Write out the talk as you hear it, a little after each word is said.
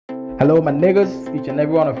Hello my niggas, each and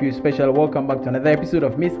every one of you special. Welcome back to another episode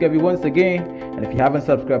of Miss Curvy once again. And if you haven't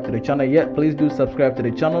subscribed to the channel yet, please do subscribe to the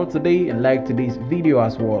channel today and like today's video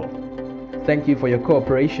as well. Thank you for your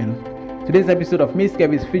cooperation. Today's episode of Miss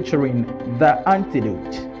Curvy is featuring The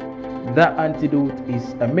Antidote. The Antidote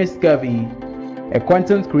is a Miss Curvy, a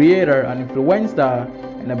content creator, an influencer,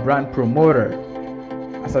 and a brand promoter.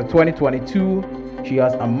 As of 2022, she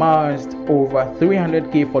has amassed over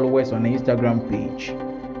 300k followers on her Instagram page,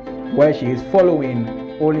 where she is following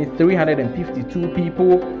only 352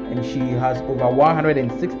 people and she has over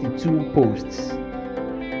 162 posts.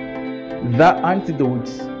 The Antidote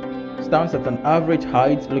stands at an average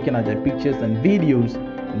height looking at her pictures and videos,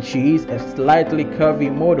 and she is a slightly curvy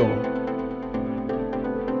model.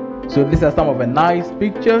 So these are some of the nice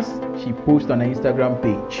pictures she posts on her Instagram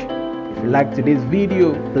page. If you like today's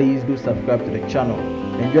video, please do subscribe to the channel.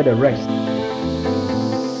 Enjoy the rest.